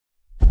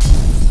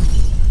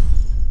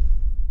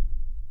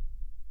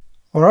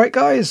Alright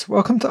guys,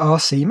 welcome to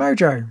RC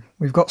Mojo.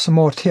 We've got some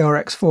more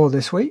TRX4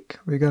 this week.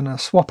 We're going to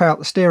swap out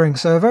the steering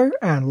servo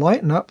and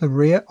lighten up the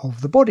rear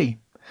of the body.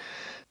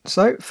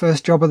 So,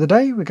 first job of the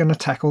day, we're going to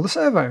tackle the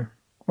servo.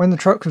 When the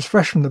truck was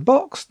fresh from the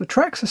box, the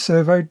Traxxas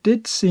servo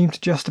did seem to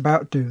just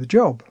about do the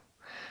job.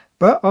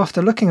 But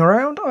after looking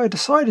around, I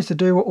decided to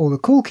do what all the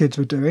cool kids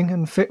were doing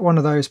and fit one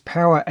of those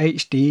Power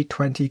HD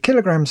 20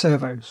 kg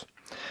servos.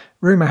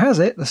 Rumour has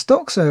it the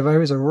stock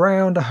servo is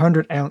around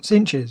 100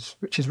 ounce-inches,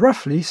 which is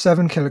roughly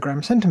 7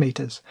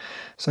 kg-centimetres,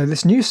 so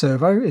this new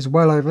servo is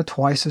well over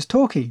twice as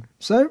torquey,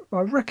 so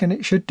I reckon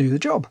it should do the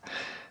job.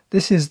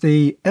 This is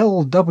the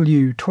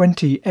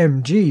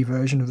LW20MG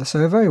version of the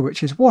servo,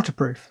 which is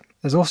waterproof.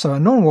 There's also a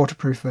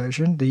non-waterproof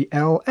version, the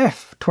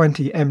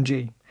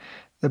LF20MG.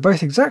 They're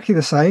both exactly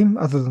the same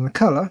other than the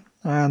colour,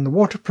 and the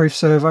waterproof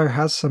servo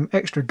has some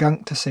extra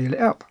gunk to seal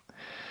it up.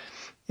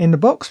 In the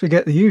box we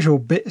get the usual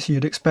bits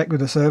you'd expect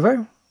with a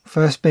servo,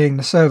 first being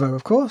the servo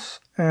of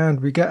course, and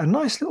we get a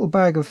nice little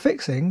bag of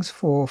fixings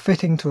for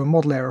fitting to a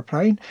model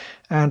aeroplane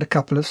and a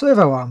couple of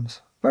servo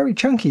arms. Very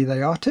chunky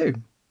they are too.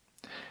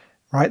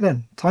 Right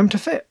then, time to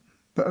fit,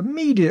 but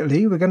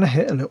immediately we're going to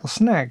hit a little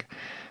snag.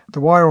 The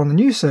wire on the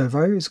new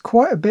servo is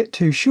quite a bit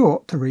too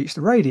short to reach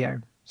the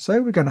radio,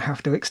 so we're going to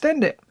have to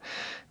extend it.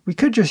 We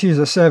could just use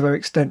a servo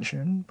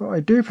extension, but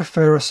I do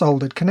prefer a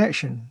soldered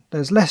connection.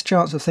 There's less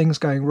chance of things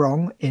going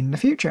wrong in the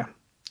future.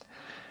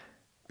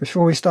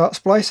 Before we start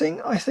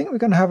splicing, I think we're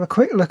going to have a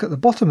quick look at the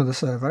bottom of the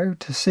servo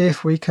to see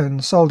if we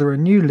can solder a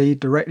new lead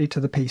directly to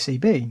the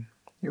PCB.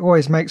 It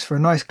always makes for a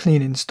nice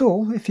clean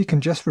install if you can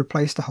just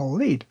replace the whole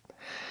lead.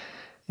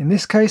 In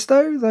this case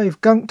though,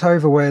 they've gunked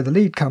over where the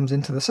lead comes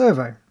into the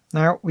servo.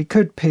 Now, we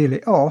could peel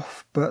it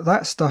off, but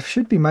that stuff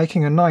should be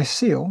making a nice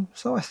seal,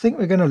 so I think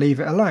we're going to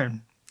leave it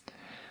alone.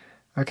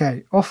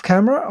 Okay, off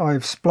camera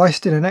I've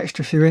spliced in an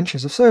extra few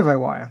inches of servo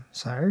wire,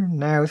 so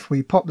now if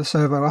we pop the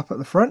servo up at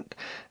the front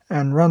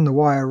and run the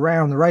wire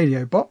round the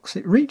radio box,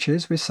 it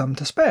reaches with some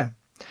to spare.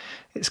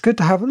 It's good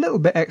to have a little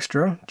bit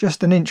extra,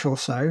 just an inch or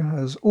so,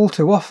 as all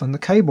too often the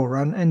cable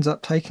run ends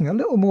up taking a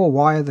little more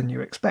wire than you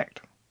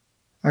expect.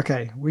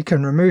 Okay, we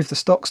can remove the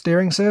stock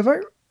steering servo.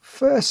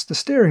 First, the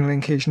steering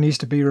linkage needs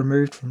to be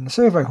removed from the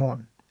servo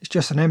horn. It's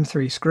just an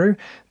M3 screw,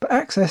 but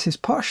access is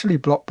partially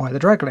blocked by the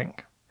drag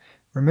link.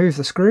 Remove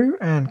the screw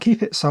and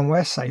keep it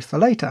somewhere safe for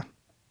later.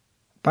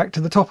 Back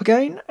to the top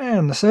again,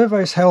 and the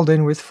servo's held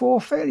in with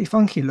 4 fairly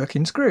funky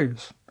looking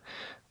screws.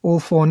 All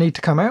 4 need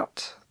to come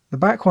out. The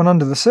back one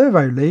under the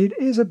servo lead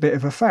is a bit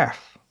of a faff.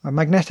 A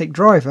magnetic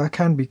driver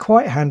can be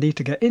quite handy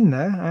to get in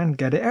there and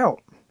get it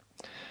out.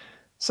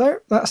 So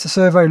that's the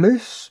servo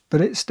loose,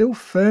 but it's still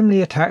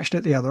firmly attached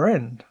at the other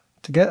end.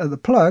 To get at the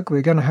plug,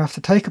 we're going to have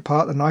to take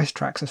apart the nice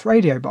Traxxas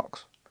radio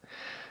box.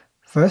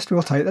 First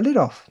we'll take the lid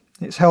off.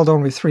 It's held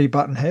on with 3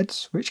 button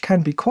heads, which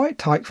can be quite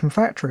tight from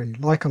factory,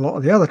 like a lot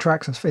of the other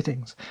Traxxas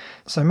fittings,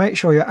 so make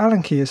sure your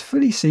Allen key is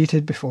fully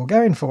seated before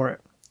going for it.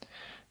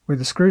 With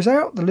the screws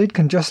out, the lid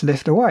can just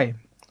lift away.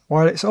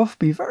 While it's off,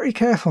 be very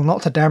careful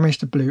not to damage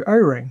the blue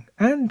O-ring,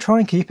 and try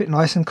and keep it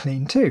nice and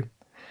clean too.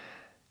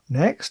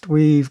 Next,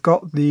 we've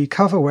got the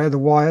cover where the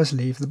wires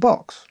leave the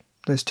box.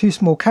 There's 2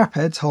 small cap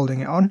heads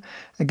holding it on.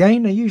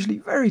 Again, they're usually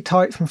very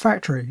tight from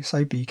factory,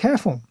 so be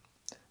careful.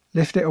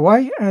 Lift it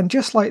away, and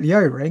just like the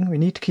O-ring, we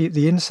need to keep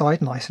the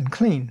inside nice and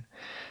clean.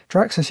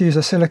 Traxxas use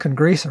a silicone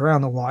grease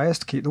around the wires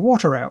to keep the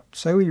water out,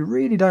 so we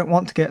really don't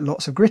want to get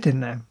lots of grit in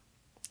there.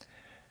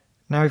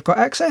 Now we've got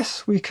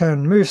access, we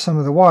can move some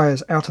of the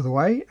wires out of the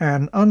way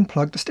and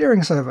unplug the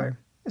steering servo.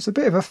 It's a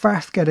bit of a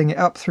faff getting it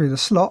up through the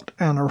slot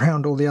and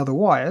around all the other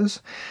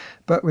wires,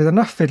 but with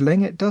enough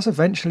fiddling it does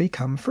eventually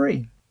come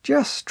free.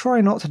 Just try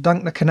not to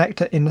dunk the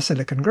connector in the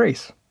silicone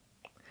grease.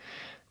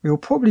 We'll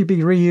probably be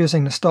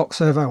reusing the stock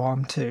servo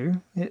arm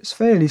too. It's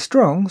fairly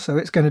strong, so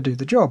it's going to do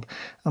the job,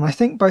 and I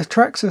think both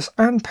Traxxas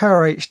and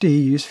Power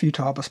HD use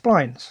Futaba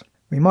splines.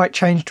 We might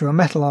change to a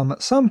metal arm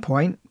at some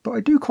point, but I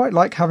do quite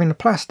like having the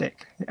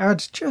plastic. It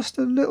adds just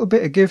a little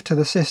bit of give to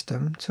the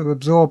system to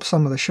absorb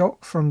some of the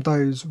shock from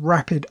those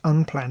rapid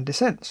unplanned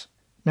descents.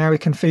 Now we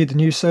can feed the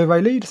new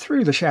servo lead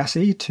through the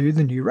chassis to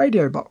the new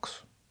radio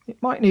box. It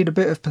might need a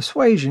bit of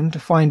persuasion to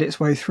find its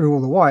way through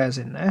all the wires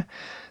in there.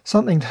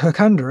 Something to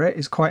hook under it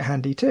is quite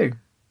handy too.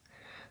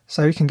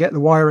 So we can get the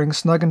wiring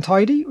snug and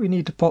tidy, we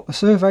need to pop the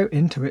servo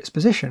into its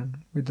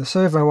position, with the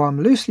servo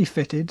arm loosely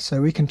fitted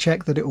so we can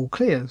check that it all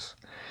clears.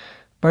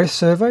 Both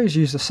servos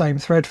use the same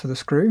thread for the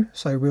screw,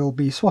 so we'll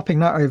be swapping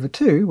that over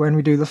too when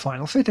we do the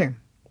final fitting.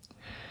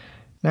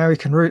 Now we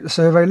can route the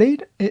servo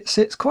lead. It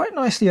sits quite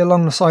nicely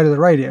along the side of the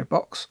radio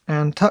box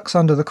and tucks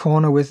under the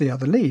corner with the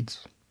other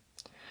leads.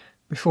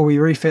 Before we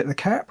refit the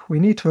cap, we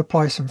need to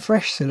apply some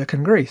fresh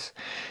silicone grease.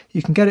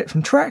 You can get it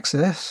from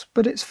Traxxas,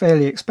 but it's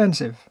fairly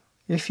expensive.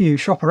 If you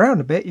shop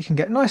around a bit, you can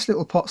get nice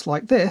little pots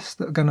like this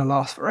that are going to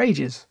last for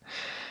ages.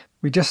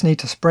 We just need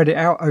to spread it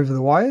out over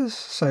the wires,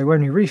 so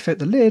when we refit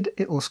the lid,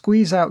 it will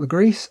squeeze out the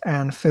grease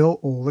and fill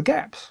all the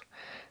gaps.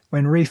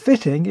 When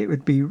refitting, it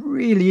would be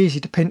really easy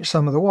to pinch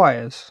some of the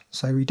wires,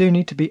 so we do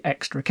need to be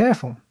extra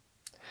careful.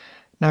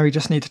 Now we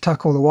just need to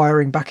tuck all the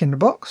wiring back in the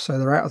box so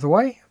they're out of the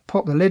way,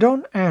 pop the lid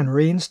on and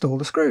reinstall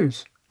the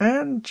screws.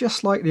 And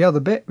just like the other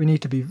bit, we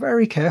need to be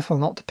very careful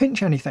not to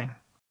pinch anything.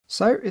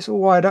 So it's all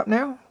wired up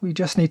now, we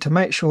just need to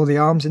make sure the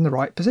arm's in the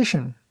right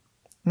position.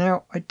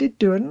 Now, I did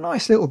do a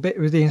nice little bit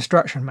with the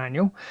instruction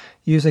manual,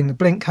 using the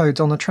blink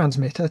codes on the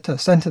transmitter to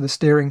centre the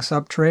steering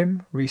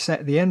sub-trim,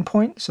 reset the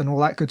endpoints and all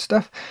that good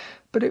stuff,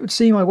 but it would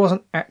seem I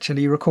wasn't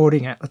actually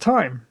recording at the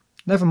time.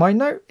 Never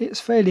mind though, it's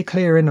fairly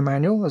clear in the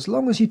manual as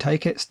long as you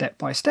take it step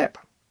by step.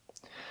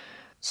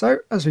 So,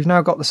 as we've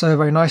now got the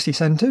servo nicely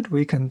centred,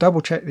 we can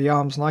double check the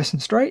arms nice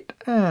and straight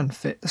and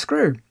fit the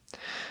screw.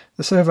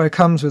 The servo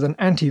comes with an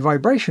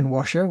anti-vibration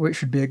washer,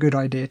 which would be a good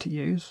idea to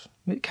use.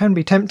 It can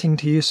be tempting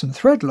to use some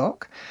thread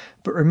lock,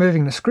 but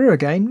removing the screw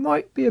again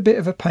might be a bit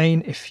of a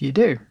pain if you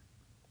do.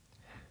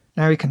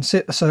 Now we can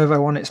sit the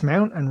servo on its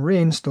mount and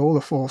reinstall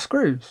the 4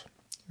 screws.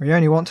 We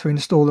only want to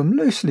install them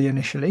loosely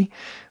initially.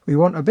 We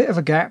want a bit of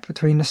a gap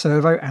between the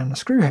servo and the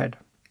screw head.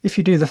 If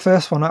you do the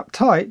first one up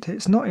tight,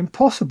 it's not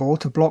impossible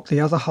to block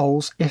the other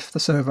holes if the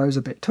servo's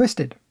a bit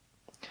twisted.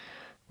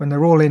 When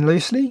they're all in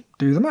loosely,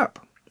 do them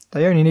up.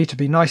 They only need to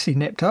be nicely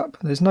nipped up,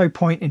 there's no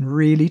point in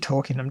really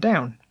torquing them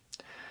down.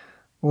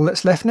 All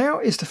that's left now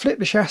is to flip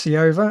the chassis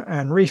over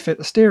and refit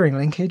the steering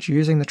linkage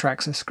using the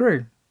Traxxas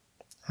screw.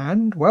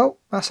 And, well,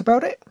 that's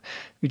about it.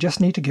 We just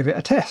need to give it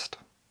a test.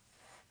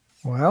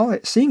 Well,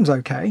 it seems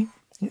okay.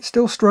 It's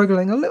still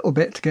struggling a little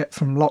bit to get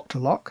from lock to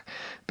lock,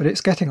 but it's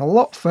getting a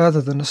lot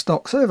further than the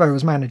stock servo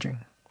was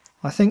managing.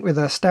 I think with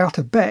a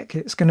stouter beck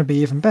it's going to be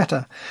even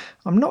better.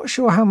 I'm not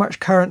sure how much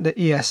current the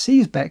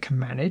ESC's beck can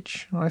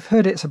manage. I've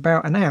heard it's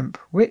about an amp,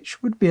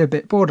 which would be a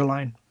bit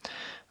borderline.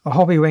 A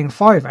Hobbywing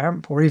 5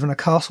 amp or even a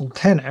Castle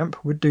 10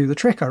 amp would do the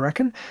trick, I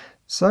reckon,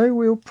 so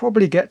we'll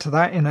probably get to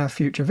that in a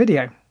future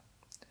video.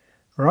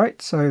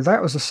 Right, so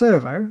that was the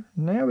servo.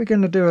 Now we're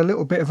going to do a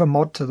little bit of a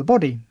mod to the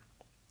body.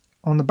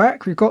 On the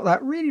back we've got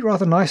that really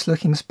rather nice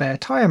looking spare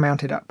tyre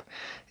mounted up.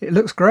 It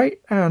looks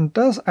great and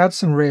does add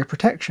some rear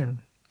protection,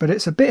 but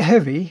it's a bit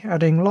heavy,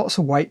 adding lots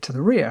of weight to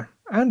the rear,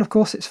 and of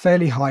course it's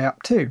fairly high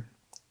up too.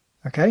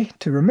 Okay,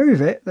 to remove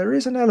it there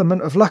is an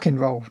element of luck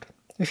involved.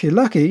 If you're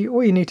lucky,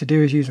 all you need to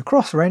do is use a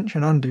cross wrench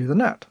and undo the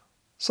nut.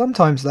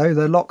 Sometimes though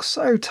they're locked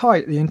so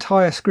tight the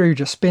entire screw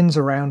just spins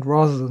around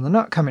rather than the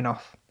nut coming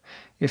off.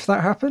 If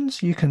that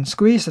happens, you can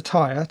squeeze the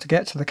tyre to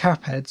get to the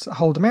cap heads that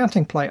hold the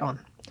mounting plate on.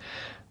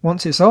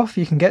 Once it's off,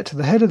 you can get to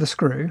the head of the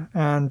screw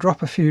and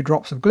drop a few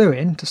drops of glue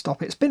in to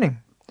stop it spinning.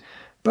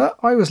 But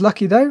I was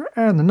lucky though,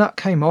 and the nut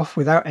came off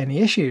without any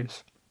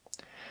issues.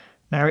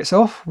 Now it's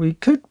off, we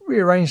could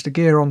rearrange the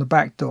gear on the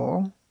back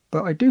door,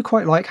 but I do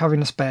quite like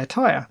having a spare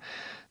tyre.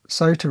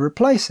 So to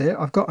replace it,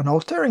 I've got an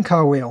old touring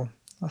car wheel.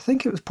 I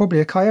think it was probably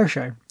a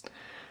Kyosho.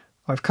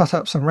 I've cut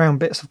up some round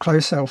bits of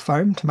closed cell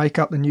foam to make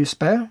up the new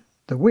spare.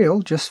 The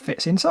wheel just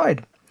fits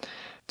inside.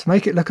 To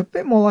make it look a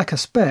bit more like a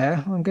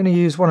spare, I'm going to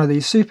use one of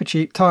these super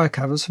cheap tyre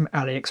covers from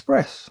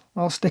AliExpress.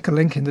 I'll stick a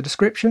link in the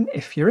description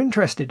if you're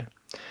interested.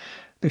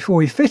 Before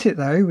we fit it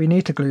though, we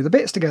need to glue the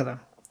bits together.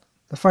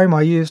 The foam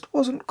I used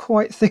wasn't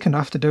quite thick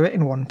enough to do it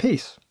in one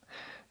piece.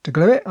 To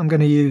glue it, I'm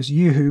going to use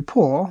Yoo-Hoo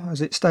Pour,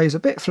 as it stays a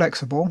bit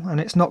flexible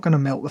and it's not going to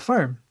melt the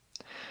foam.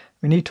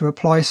 We need to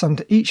apply some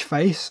to each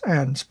face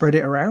and spread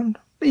it around,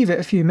 leave it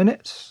a few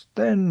minutes,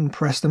 then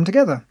press them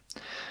together.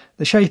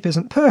 The shape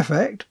isn't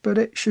perfect, but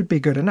it should be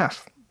good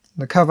enough.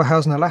 The cover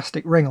has an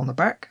elastic ring on the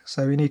back,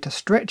 so we need to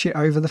stretch it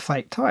over the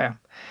fake tyre.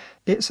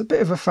 It's a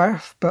bit of a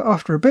faff, but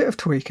after a bit of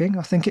tweaking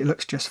I think it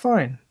looks just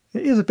fine.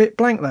 It is a bit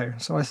blank though,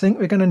 so I think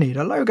we're going to need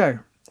a logo.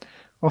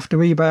 Off to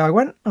eBay I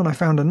went and I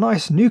found a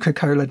nice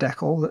Nuka-Cola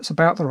decal that's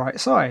about the right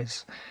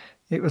size.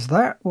 It was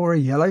that or a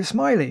yellow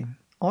smiley.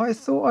 I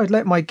thought I'd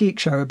let my geek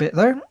show a bit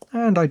though,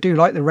 and I do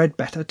like the red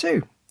better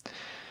too.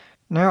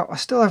 Now I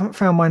still haven't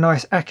found my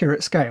nice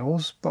accurate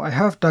scales, but I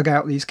have dug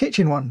out these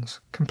kitchen ones,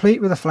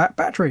 complete with a flat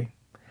battery.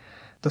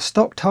 The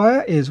stock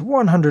tyre is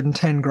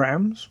 110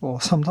 grams,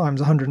 or sometimes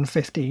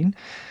 115,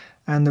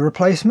 and the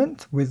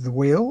replacement with the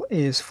wheel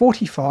is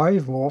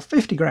 45 or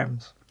 50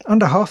 grams,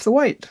 under half the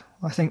weight.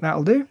 I think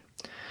that'll do.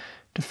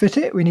 To fit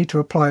it, we need to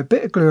apply a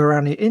bit of glue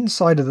around the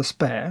inside of the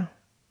spare,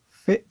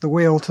 fit the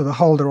wheel to the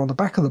holder on the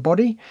back of the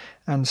body,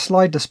 and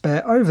slide the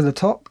spare over the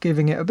top,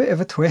 giving it a bit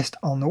of a twist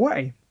on the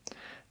way.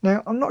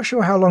 Now, I'm not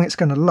sure how long it's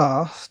going to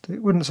last.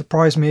 It wouldn't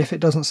surprise me if it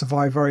doesn't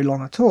survive very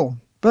long at all,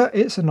 but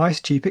it's a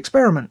nice cheap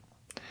experiment.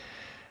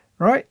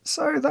 Right,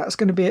 so that's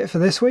going to be it for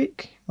this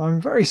week. I'm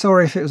very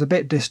sorry if it was a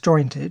bit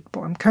disjointed, but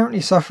I'm currently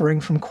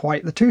suffering from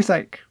quite the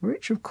toothache,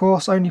 which of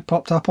course only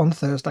popped up on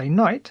Thursday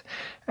night,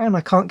 and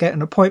I can't get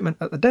an appointment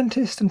at the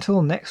dentist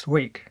until next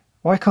week.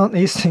 Why can't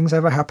these things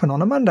ever happen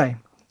on a Monday?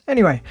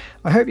 Anyway,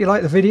 I hope you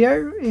liked the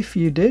video. If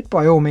you did,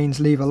 by all means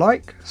leave a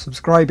like,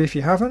 subscribe if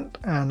you haven't,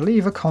 and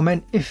leave a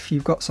comment if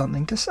you've got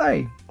something to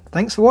say.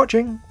 Thanks for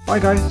watching. Bye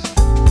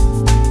guys.